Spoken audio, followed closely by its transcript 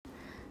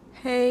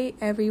Hey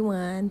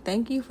everyone,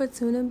 thank you for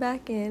tuning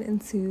back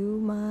into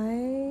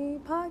my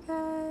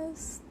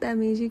podcast. That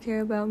means you care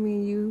about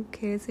me, you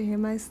care to hear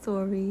my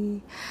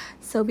story.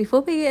 So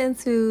before we get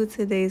into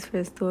today's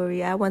first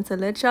story, I want to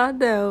let y'all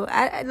know,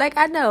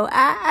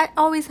 I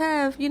always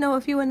have,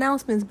 a few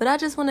announcements, but I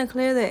just want to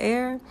clear the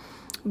air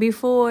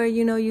before,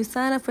 you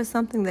sign up for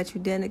something that you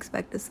didn't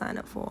expect to sign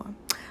up for.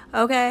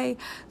 Okay,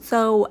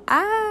 so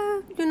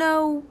I,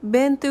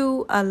 been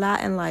through a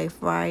lot in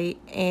life, right?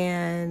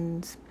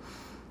 And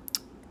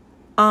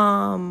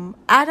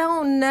I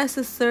don't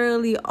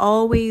necessarily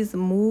always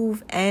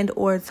move and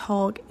or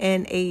talk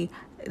in a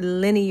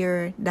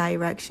linear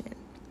direction.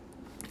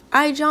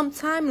 I jump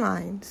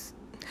timelines.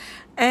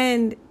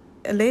 And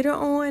later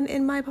on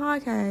in my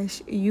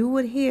podcast, you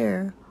would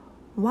hear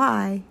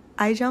why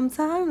I jump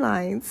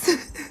timelines.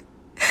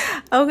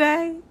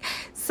 Okay?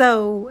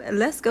 So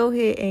let's go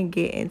ahead and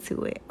get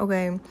into it.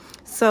 Okay?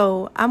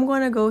 So I'm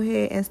going to go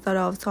ahead and start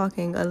off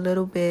talking a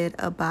little bit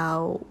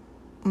about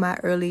my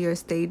earlier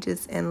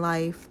stages in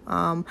life.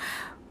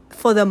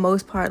 For the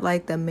most part,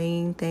 like the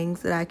main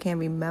things that I can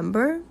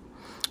remember,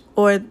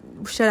 or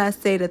should I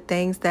say the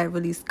things that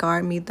really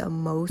scarred me the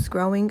most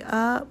growing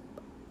up.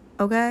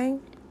 Okay,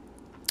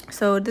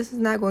 so this is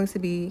not going to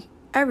be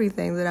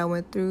everything that I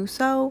went through.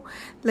 So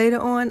later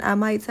on, I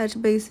might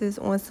touch bases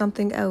on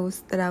something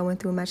else that I went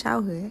through in my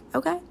childhood.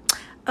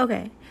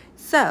 Okay.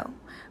 So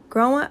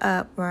growing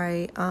up,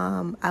 right,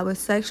 I was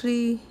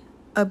sexually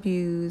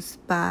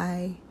abused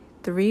by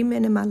 3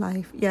 men in my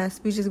life.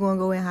 Yes, we just gonna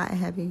go in hot and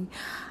heavy.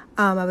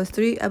 I was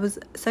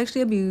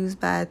sexually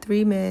abused by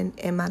 3 men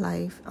in my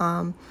life.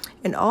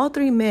 And all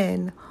 3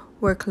 men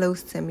were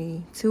close to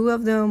me. 2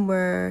 of them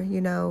were,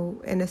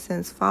 in a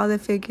sense, father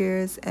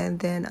figures, and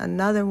then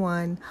another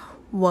one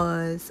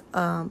was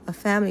a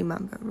family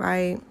member,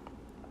 right?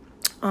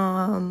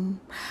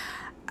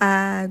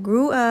 I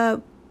grew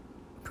up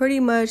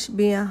pretty much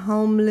being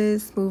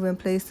homeless, moving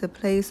place to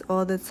place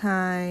all the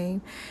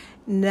time.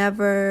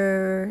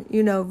 Never,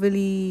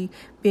 really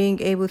being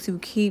able to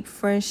keep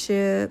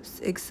friendships,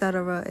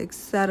 etc.,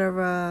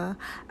 etc.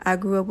 I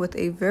grew up with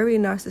a very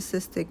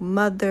narcissistic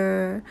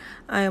mother.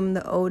 I am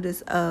the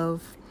oldest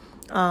of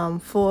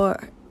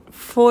four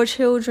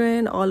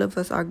children. All of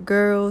us are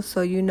girls,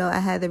 so I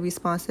had the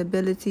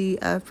responsibility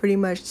of pretty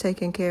much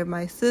taking care of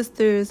my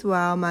sisters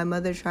while my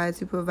mother tried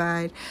to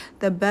provide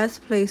the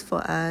best place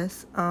for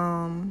us.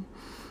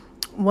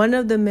 One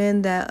of the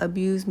men that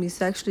abused me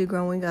sexually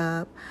growing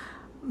up,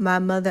 my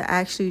mother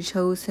actually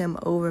chose him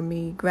over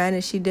me.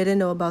 Granted, she didn't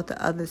know about the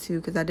other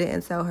 2 because I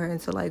didn't tell her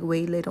until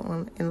way later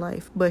on in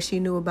life. But she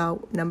knew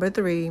about number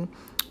 3,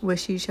 which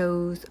she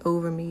chose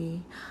over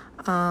me.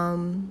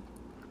 And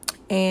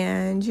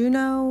in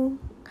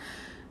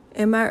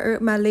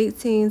my late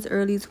teens,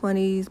 early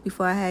 20s,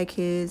 before I had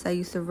kids, I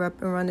used to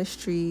rep and run the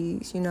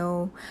streets.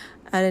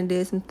 I done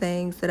did some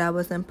things that I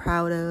wasn't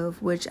proud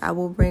of, which I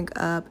will bring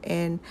up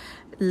in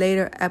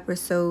later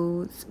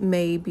episodes,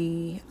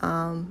 maybe,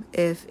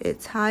 if it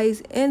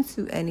ties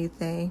into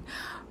anything.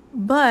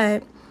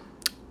 But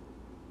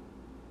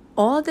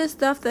all this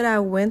stuff that I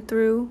went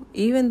through,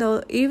 even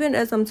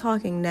as I'm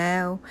talking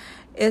now,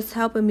 it's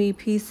helping me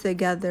piece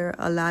together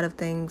a lot of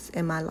things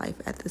in my life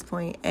at this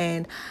point.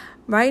 And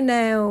right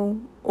now,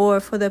 or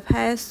for the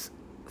past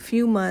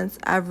few months,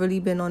 I've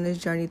really been on this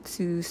journey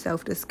to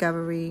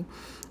self-discovery.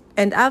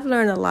 And I've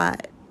learned a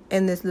lot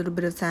in this little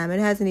bit of time. It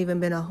hasn't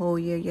even been a whole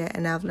year yet,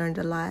 and I've learned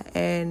a lot.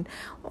 And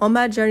on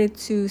my journey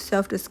to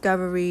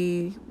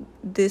self-discovery,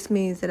 this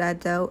means that I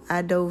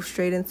dove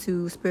straight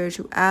into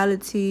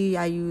spirituality.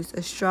 I used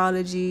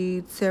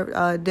astrology,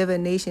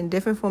 divination,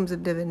 different forms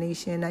of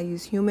divination. I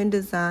used human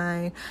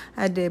design.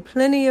 I did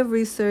plenty of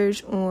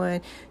research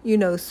on,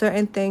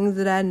 certain things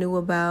that I knew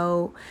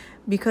about,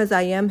 because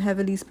I am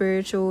heavily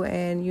spiritual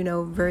and,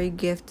 very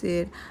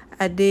gifted.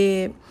 I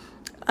did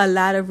a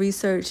lot of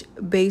research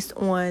based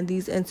on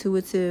these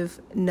intuitive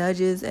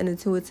nudges and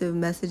intuitive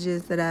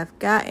messages that I've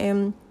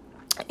gotten.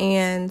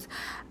 And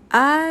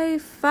I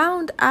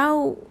found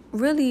out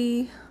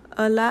really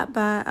a lot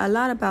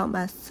about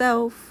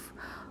myself,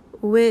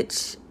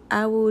 which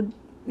I will,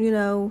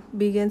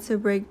 begin to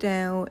break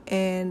down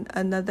in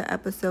another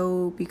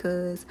episode,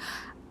 because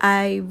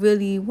I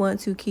really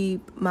want to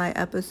keep my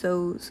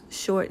episodes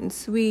short and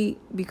sweet,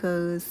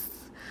 because,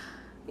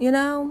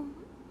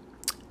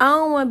 I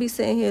don't want to be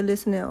sitting here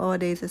listening all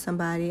day to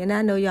somebody, and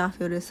I know y'all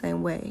feel the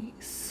same way.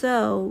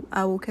 So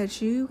I will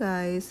catch you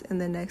guys in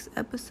the next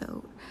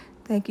episode.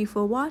 Thank you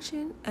for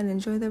watching, and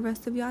enjoy the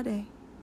rest of y'all day.